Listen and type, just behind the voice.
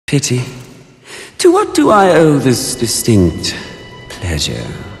Pity. To what do I owe this distinct pleasure?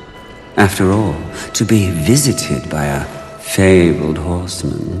 After all, to be visited by a fabled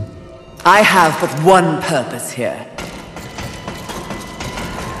horseman. I have but one purpose here.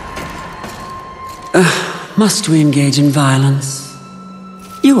 Must we engage in violence?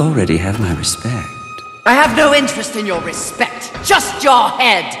 You already have my respect. I have no interest in your respect, just your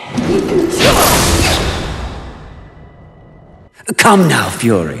head! Come now,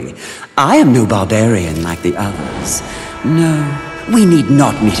 Fury. I am no barbarian like the others. No, we need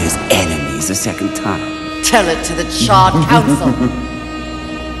not meet as enemies a second time. Tell it to the Charred Council.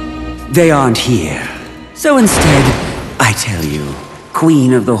 They aren't here. So instead, I tell you,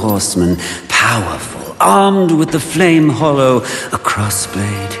 Queen of the Horsemen, powerful, armed with the flame hollow, a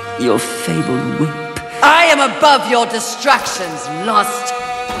crossblade, your fabled whip. I am above your distractions, Lust.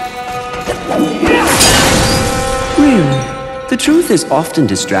 Really? The truth is often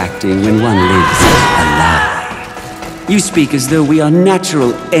distracting when one lives a lie. You speak as though we are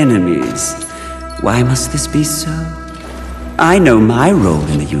natural enemies. Why must this be so? I know my role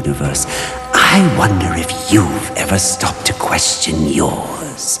in the universe. I wonder if you've ever stopped to question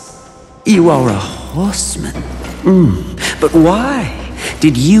yours. You are a horseman. But why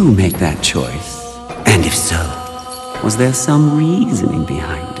did you make that choice? And if so, was there some reasoning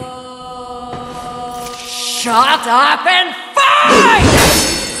behind it? Shut up and fight!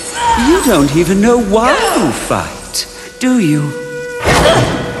 You don't even know why you fight, do you?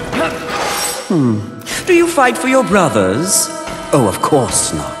 Do you fight for your brothers? Oh, of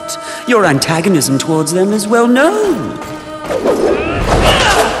course not. Your antagonism towards them is well known.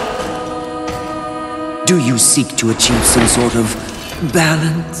 Do you seek to achieve some sort of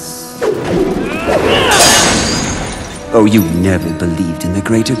balance? Oh, you never believed in the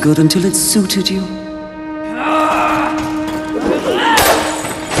greater good until it suited you.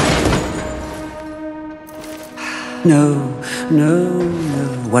 No.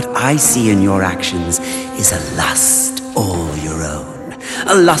 What I see in your actions is a lust all your own.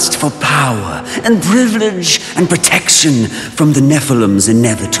 A lust for power and privilege and protection from the Nephilim's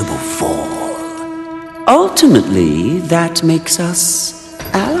inevitable fall. Ultimately, that makes us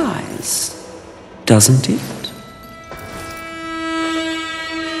allies, doesn't it?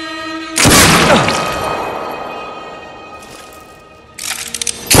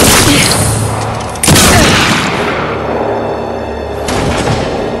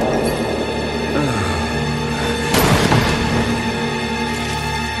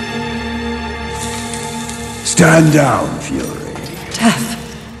 Stand down, Fury. Death.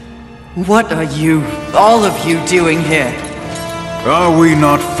 What are you, all of you, doing here? Are we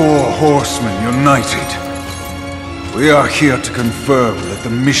not four horsemen united? We are here to confirm that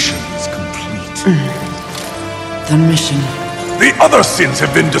the mission is complete. The mission. The other sins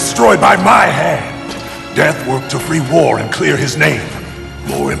have been destroyed by my hand. Death worked to free War and clear his name.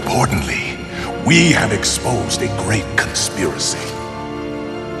 More importantly, we have exposed a great conspiracy.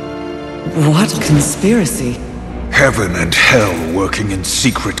 What conspiracy? Heaven and hell working in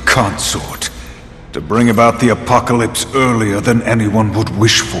secret consort to bring about the apocalypse earlier than anyone would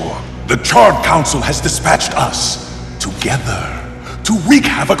wish for. The Charred Council has dispatched us together to wreak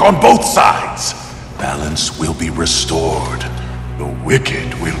havoc on both sides. Balance will be restored. The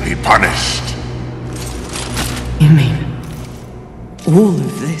wicked will be punished. You mean all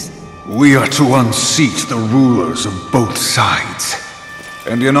of this? We are to unseat the rulers of both sides.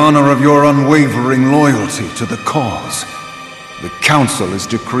 And in honor of your unwavering loyalty to the cause, the Council has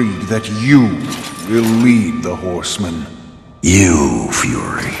decreed that you will lead the Horsemen. You,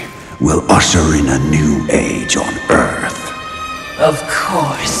 Fury, will usher in a new age on Earth. Of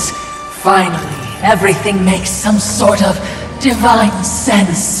course. Finally, everything makes some sort of divine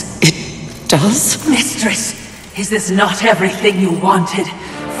sense. It does? Mistress, is this not everything you wanted?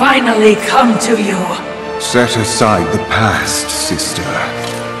 Finally come to you. Set aside the past, sister.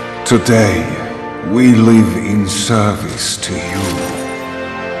 Today, we live in service to you.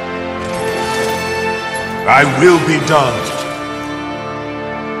 I will be done.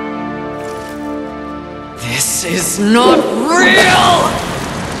 This is not real!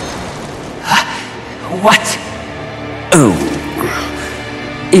 What? Oh,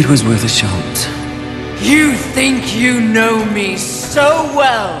 it was worth a shot. You think you know me so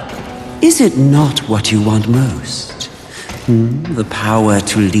well! Is it not what you want most? The power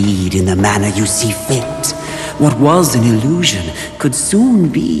to lead in the manner you see fit. What was an illusion could soon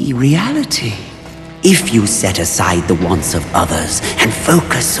be reality. If you set aside the wants of others and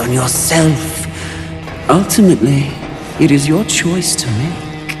focus on yourself. Ultimately, it is your choice to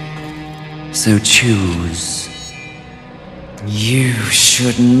make. So choose You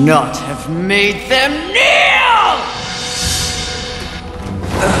should not have made them kneel!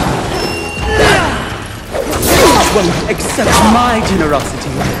 You won't accept my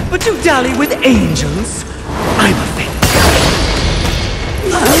generosity, but you dally with angels. I'm offended.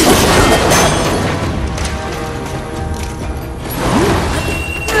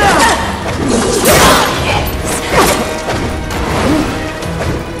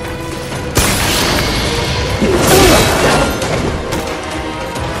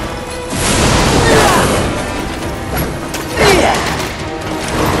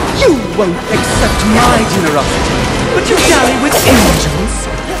 You won't accept my generosity, but you dally with angels.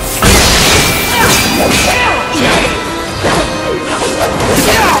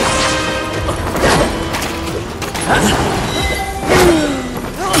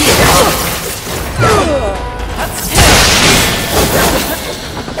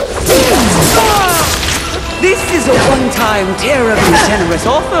 This is a one-time, terribly generous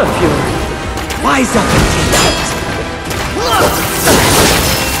offer, Fury. Wise up and take it.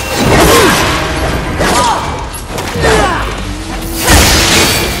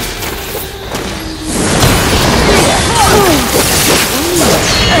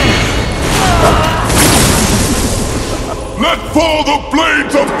 Let fall the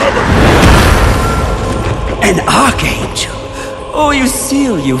blades of heaven! An archangel? Oh, you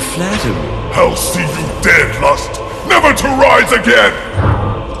seal, you flatter me. I'll see you dead, Lust, never to rise again!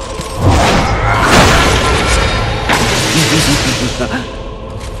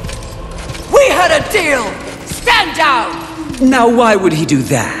 We had a deal! Stand down! Now why would he do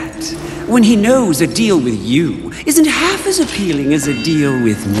that? When he knows a deal with you isn't half as appealing as a deal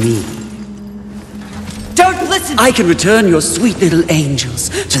with me. Don't listen! I can return your sweet little angels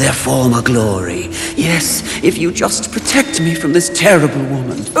to their former glory. Yes, if you just protect me from this terrible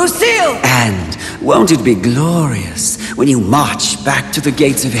woman. Lucille! And won't it be glorious when you march back to the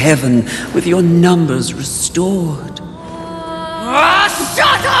gates of heaven with your numbers restored?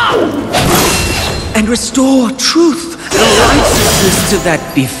 Shut up! And restore truth and righteousness to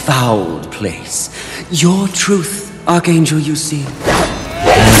that befouled place. Your truth, Archangel, you see.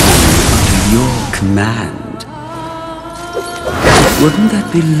 Under your command. Wouldn't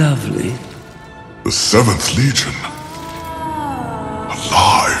that be lovely? The 7th Legion.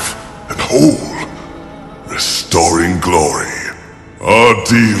 Alive and whole. Restoring glory. Our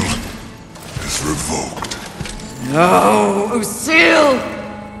deal is revoked. No, Lucille!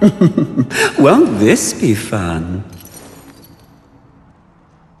 Won't this be fun?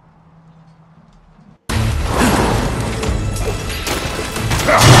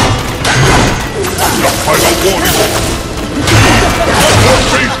 Final warning!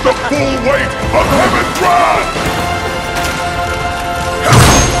 Face the full weight of heaven's wrath!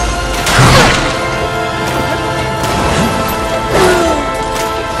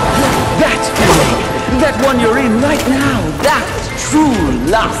 That feeling, that one you're in right now, that's true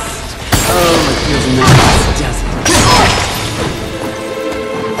lust. Oh, it feels nice, doesn't it?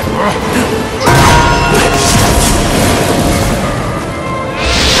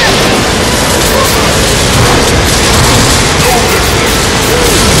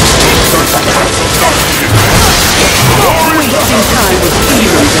 Wasting time with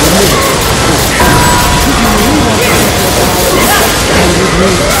feelings and myths.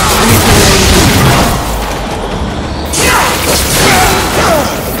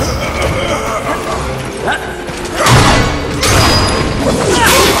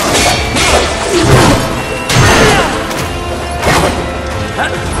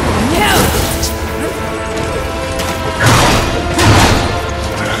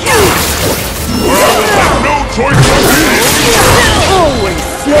 Always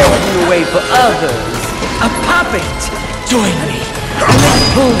slaving away for others. A puppet. Join me. And let's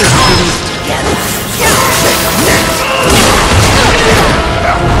pull the strings together.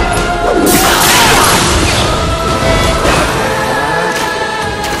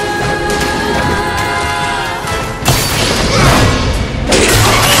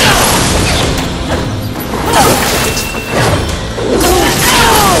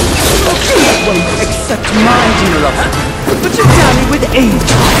 You won't accept my generosity, but you dally with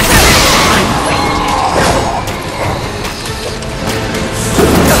angels.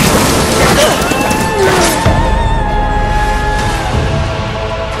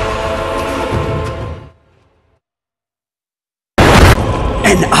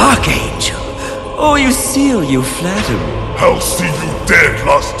 I'm an archangel? Oh, you seal, you flatter me. I'll see you dead,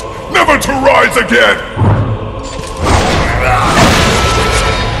 Lust, never to rise again!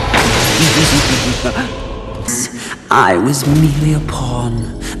 I was merely a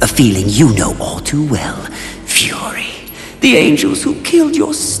pawn, a feeling you know all too well, Fury. The angels who killed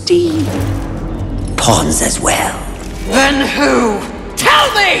your steed. Pawns as well. Then who? Tell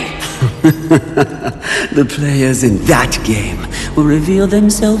me! The players in that game will reveal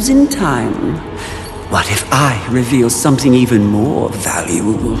themselves in time. What if I reveal something even more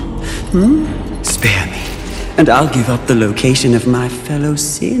valuable? Spare me, and I'll give up the location of my fellow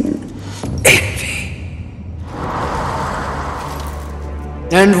sin. Envy.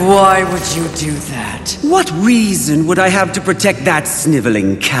 And why would you do that? What reason would I have to protect that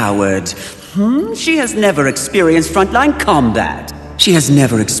sniveling coward? She has never experienced frontline combat. She has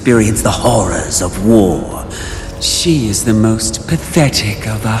never experienced the horrors of war. She is the most pathetic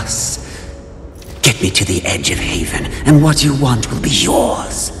of us. Get me to the edge of Haven, and what you want will be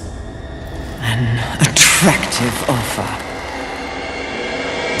yours. An attractive offer.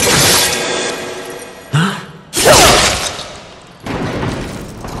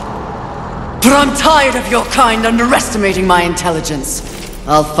 But I'm tired of your kind underestimating my intelligence.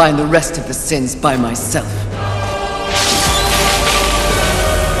 I'll find the rest of the sins by myself.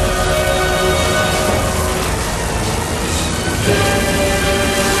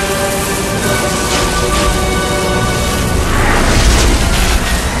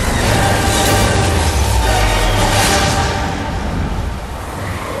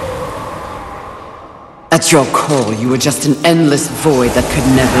 At your core, you were just an endless void that could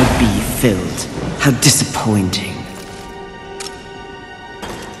never be filled. How disappointing.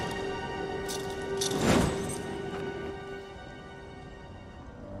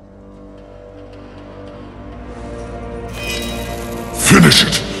 Finish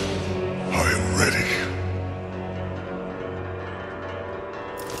it! I am ready.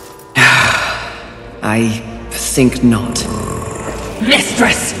 I think not.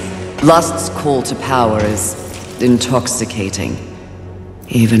 Mistress! Lust's call to power is intoxicating.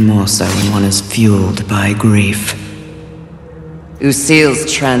 Even more so when one is fueled by grief.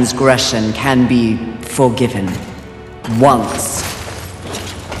 Usil's transgression can be forgiven. Once.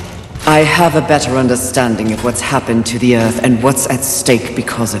 I have a better understanding of what's happened to the Earth and what's at stake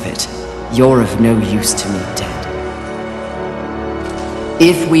because of it. You're of no use to me, Dead.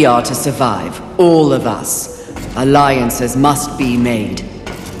 If we are to survive, all of us, alliances must be made.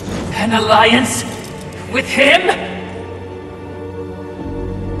 An alliance? With him?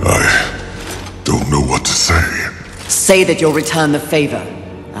 I don't know what to say. Say that you'll return the favor.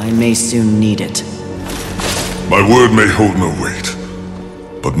 I may soon need it. My word may hold no weight,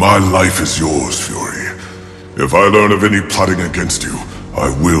 but my life is yours, Fury. If I learn of any plotting against you, I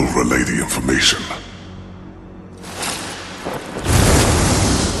will relay the information.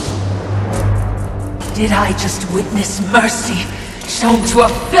 Did I just witness mercy shown to a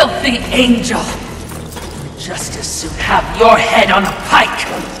filthy angel? I'd just as soon have your head on a pike!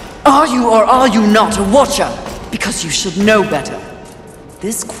 Are you or are you not a Watcher? Because you should know better.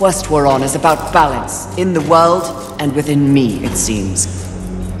 This quest we're on is about balance, in the world and within me, it seems.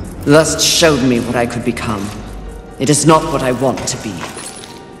 Lust showed me what I could become. It is not what I want to be.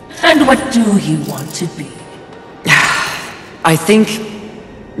 And what do you want to be? I think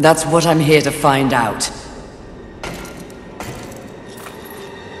that's what I'm here to find out.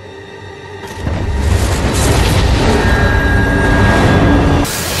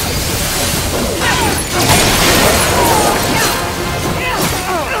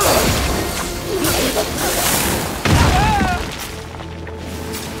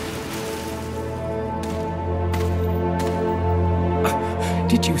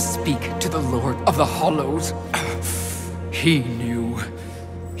 Did you speak to the Lord of the Hollows? He knew.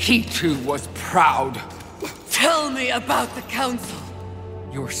 He too was proud. Tell me about the Council.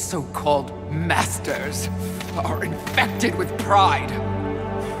 Your so-called masters are infected with pride.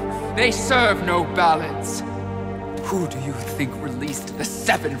 They serve no balance. Who do you think released the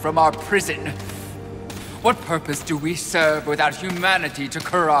Seven from our prison? What purpose do we serve without humanity to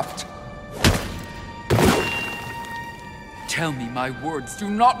corrupt? Tell me my words do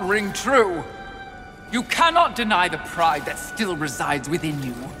not ring true. You cannot deny the pride that still resides within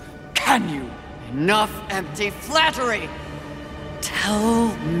you, can you? Enough empty flattery!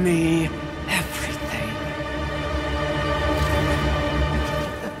 Tell me everything.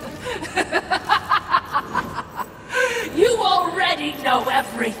 You already know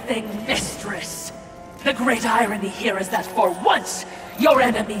everything, mistress! The great irony here is that for once, your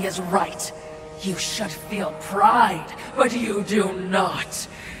enemy is right. You should feel pride, but you do not.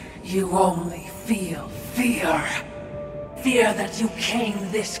 You only feel fear. Fear that you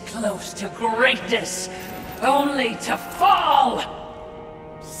came this close to greatness, only to fall!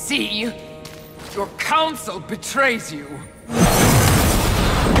 See? Your council betrays you.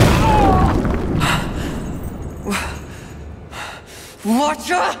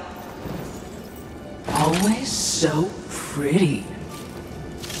 Watcher? Always so pretty.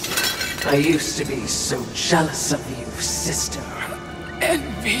 I used to be so jealous of you, sister.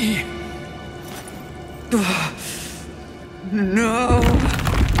 Envy. No.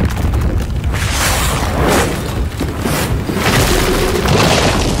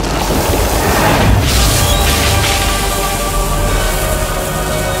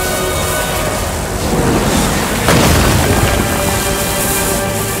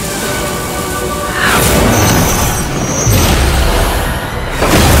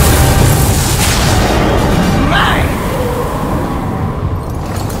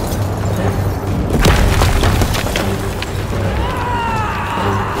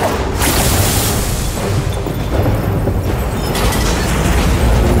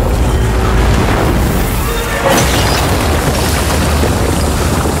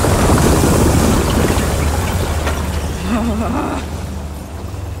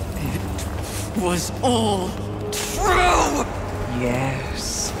 Was all true!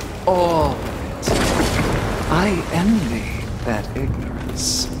 Yes, all of it. I envy that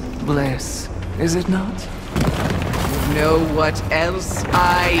ignorance. Bliss, is it not? You know what else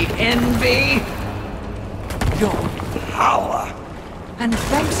I envy? Your power. And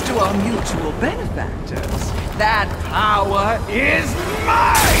thanks to our mutual benefactors, that power is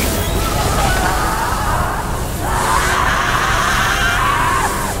mine!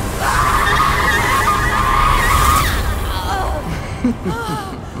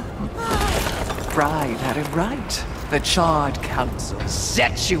 Pride had it right. The Charred Council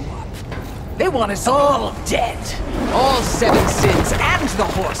set you up. They want us all dead. All seven sins and the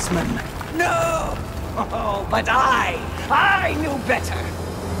horsemen. No! Oh, but I knew better.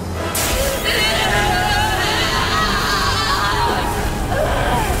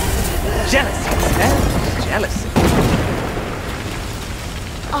 Jealousy, eh? Jealousy.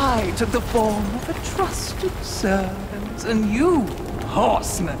 I took the form of a trusted servant, and you,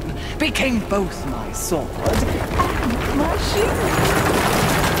 horseman, became both my sword and my shield.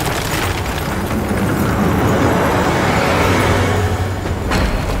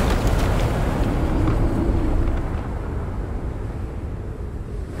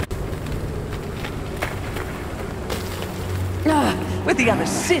 With the other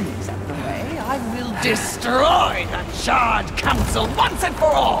sins out of the way, I will destroy the Charred Council once and for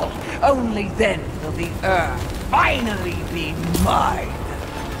all! Only then will the Earth finally be mine!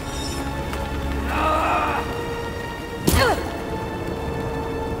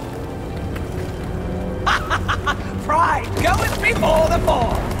 Pride goes before the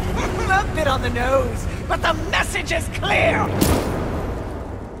fall! A bit on the nose, but the message is clear!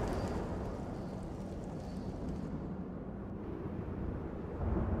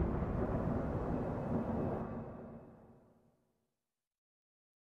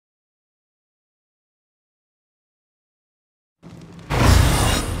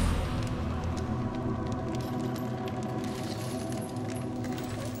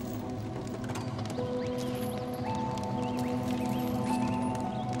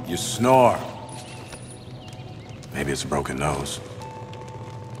 You snore. Maybe it's a broken nose.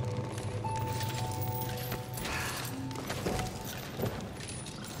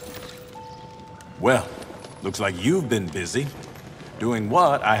 Well, looks like you've been busy. Doing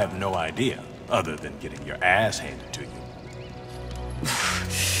what, I have no idea, other than getting your ass handed to you.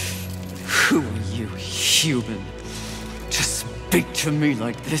 Who are you, human, to speak to me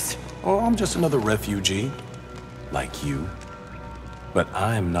like this? Oh, I'm just another refugee, like you. But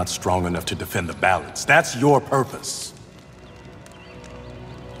I'm not strong enough to defend the balance. That's your purpose.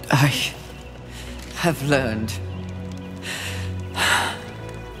 I have learned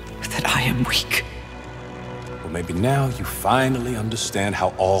that I am weak. Well, maybe now you finally understand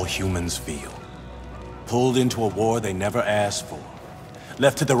how all humans feel. Pulled into a war they never asked for.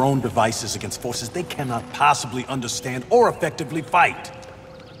 Left to their own devices against forces they cannot possibly understand or effectively fight.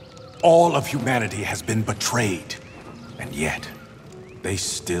 All of humanity has been betrayed. And yet, they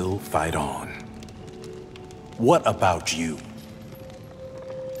still fight on. What about you?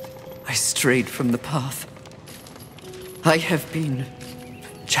 I strayed from the path. I have been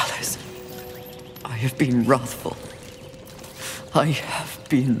jealous. I have been wrathful. I have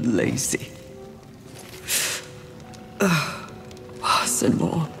been lazy. Worse and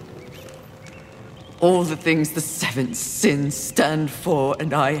more. All the things the seven sins stand for,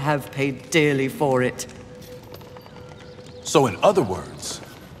 and I have paid dearly for it. So in other words,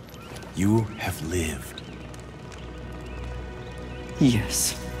 you have lived.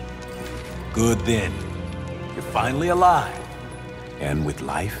 Yes. Good then. You're finally alive. And with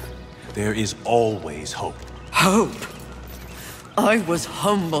life, there is always hope. Hope? I was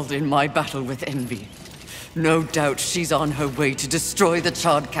humbled in my battle with Envy. No doubt she's on her way to destroy the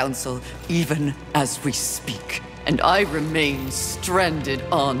Charred Council, even as we speak. And I remain stranded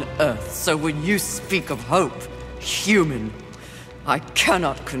on Earth, so when you speak of hope, human, I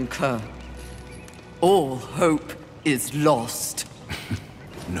cannot concur. All hope is lost.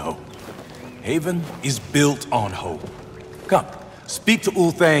 No. Haven is built on hope. Come, speak to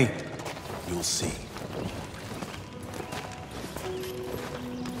Ulthane. You'll see.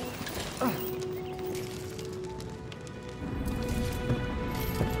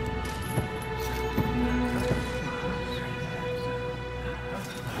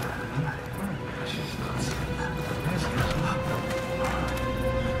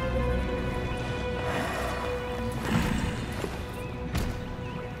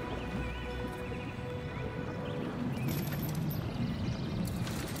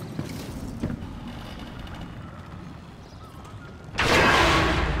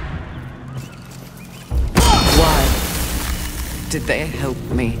 Did they help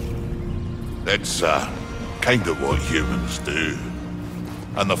me? It's, kind of what humans do.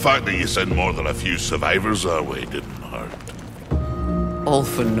 And the fact that you sent more than a few survivors our way didn't hurt. All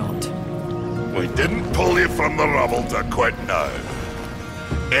for naught. We didn't pull you from the rubble to quit now.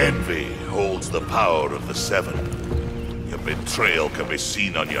 Envy holds the power of the Seven. Your betrayal can be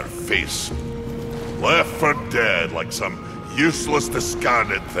seen on your face. Left for dead like some useless,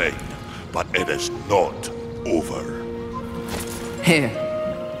 discarded thing. But it is not over. Here,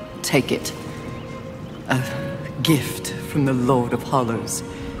 take it. A gift from the Lord of Hollows.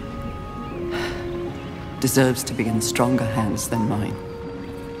 Deserves to be in stronger hands than mine.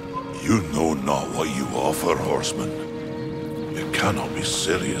 You know not what you offer, Horseman. It cannot be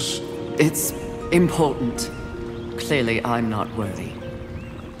serious. It's important. Clearly, I'm not worthy.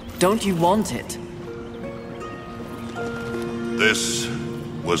 Don't you want it? This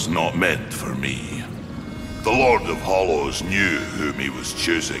was not meant for me. The Lord of Hollows knew whom he was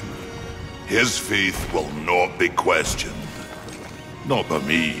choosing. His faith will not be questioned. Not by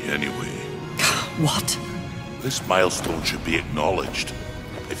me, anyway. What? This milestone should be acknowledged.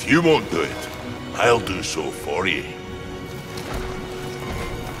 If you won't do it, I'll do so for you.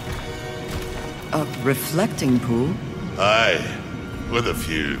 A reflecting pool? Aye, with a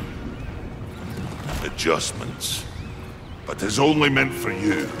few adjustments. But it's only meant for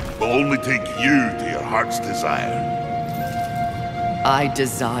you. Will only take you to your heart's desire. I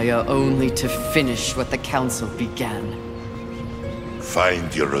desire only to finish what the Council began.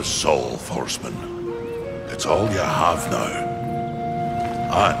 Find your resolve, Horseman. It's all you have now.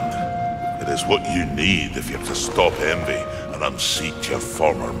 And it is what you need if you're to stop Envy and unseat your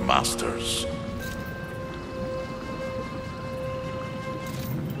former masters.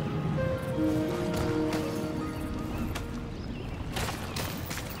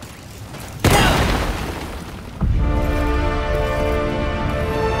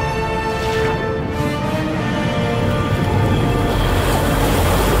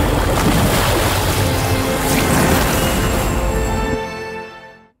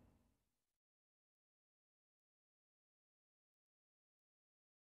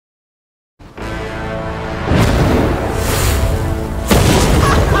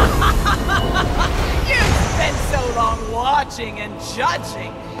 And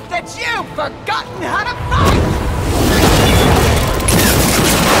judging that you've forgotten how to fight!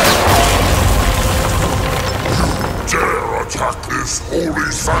 You dare attack this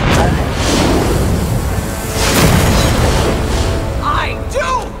holy sanctum? I do!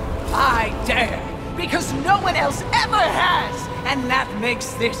 I dare! Because no one else ever has! And that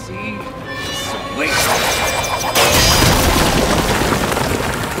makes this sweet!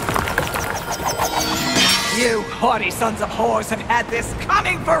 You haughty sons of whores have had this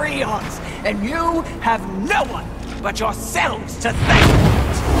coming for eons, and you have no one but yourselves to thank for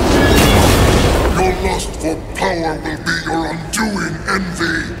it. Your lust for power will be your undoing,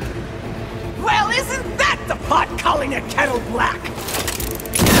 Envy. Well, isn't that the pot calling a kettle black?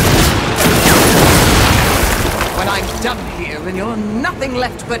 When I'm done here and you're nothing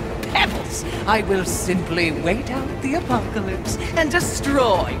left but pebbles, I will simply wait out the apocalypse and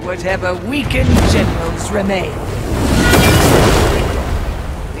destroy whatever weakened generals remain.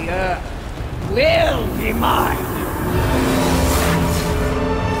 The Earth will be mine.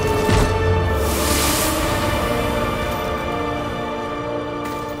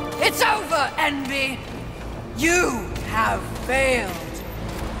 It's over, Envy! You have failed!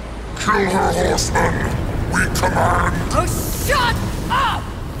 Kill her, Horseman! We command! Oh, shut up!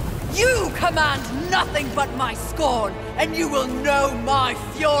 You command nothing but my scorn, and you will know my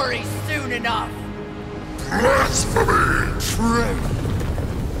fury soon enough! Blasphemy! True.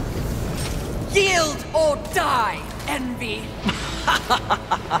 Yield or die, envy.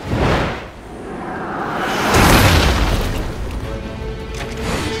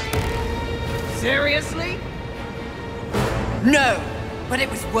 Seriously? No, but it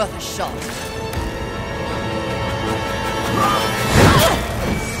was worth a shot.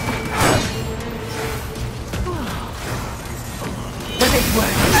 Was it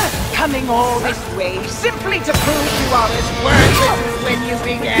worth coming all this way simply to prove you are as worthless as when you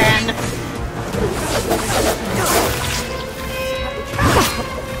began?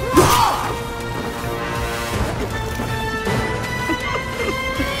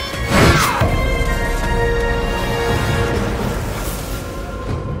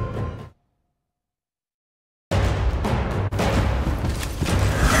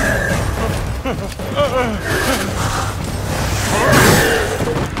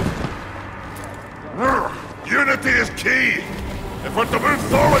 Unity is key! If we're to move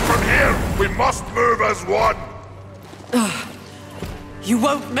forward from here, we must move as one! You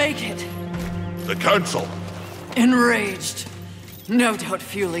won't make it. The Council! Enraged. No doubt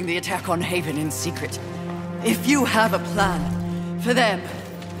fueling the attack on Haven in secret. If you have a plan for them...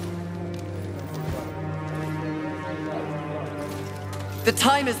 The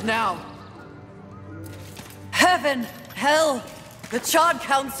time is now. Heaven, hell, the Charred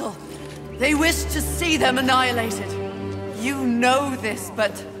Council. They wish to see them annihilated. You know this,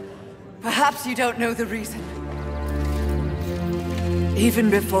 but perhaps you don't know the reason. Even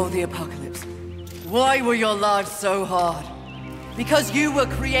before the apocalypse, why were your lives so hard? Because you were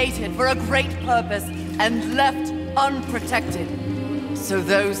created for a great purpose and left unprotected. So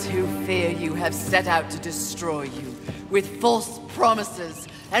those who fear you have set out to destroy you with false promises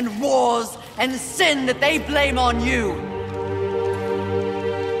and wars and sin that they blame on you.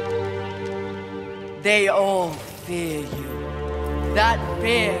 They all fear you. That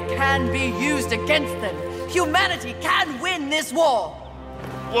fear can be used against them. Humanity can win this war.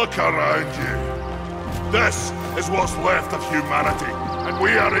 Look around you. This is what's left of humanity, and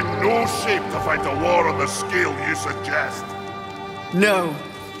we are in no shape to fight a war on the scale you suggest. No.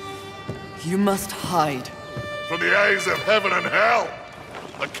 You must hide. From the eyes of heaven and hell.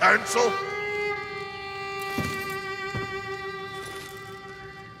 The Council?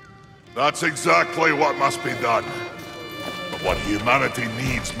 That's exactly what must be done. But what humanity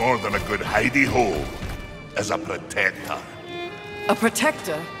needs more than a good hidey-hole is a protector. A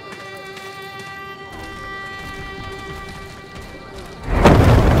protector?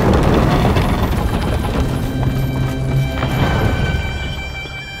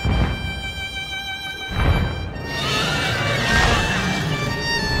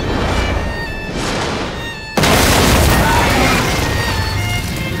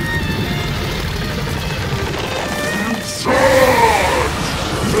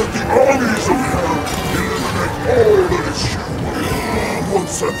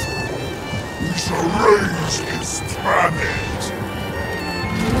 Once and for all, we shall raise his planet.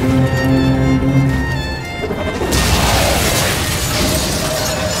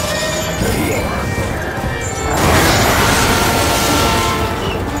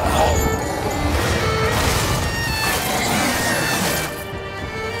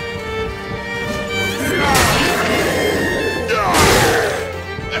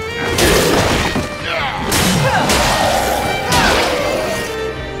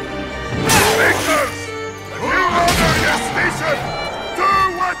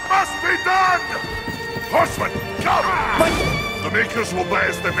 Horsemen, come! The Makers will buy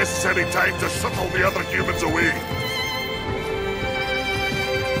us the necessary time to shuttle the other humans away.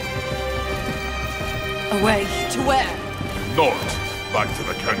 Away to where? North, back to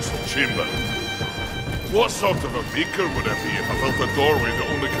the Council chamber. What sort of a Maker would it be if I built a doorway that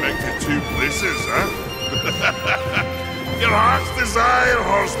only connected two places, huh? Your heart's desire,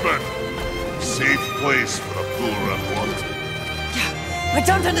 Horseman. Safe place for a poor unwanted. I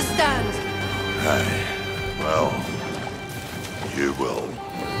don't understand. Aye. Well, you will.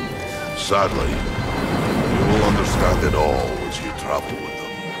 Sadly, you will understand it all as you travel with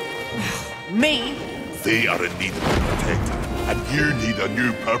them. Me? They are in need of a protector, and you need a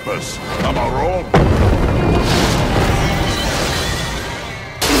new purpose. Am I wrong?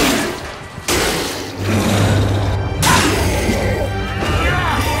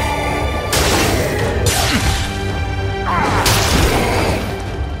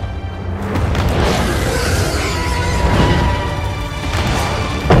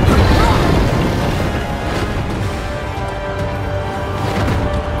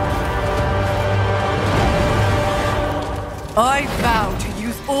 I vow to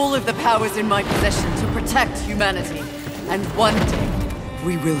use all of the powers in my possession to protect humanity. And one day,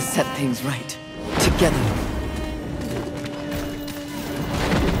 we will set things right. Together.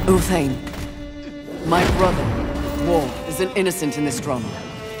 Uthane, my brother, War, is an innocent in this drama.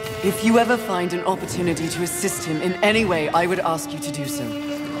 If you ever find an opportunity to assist him in any way, I would ask you to do so.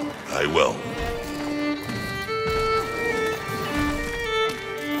 I will.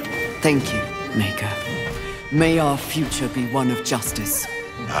 Thank you, Maker. May our future be one of justice.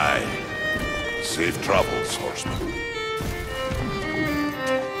 Aye. Safe travels, horseman.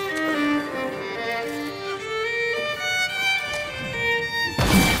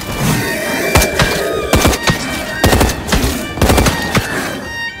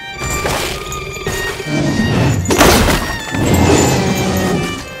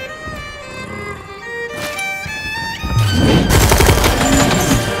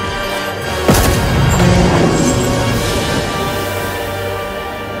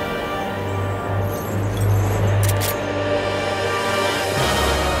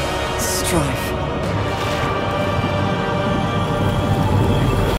 Strife.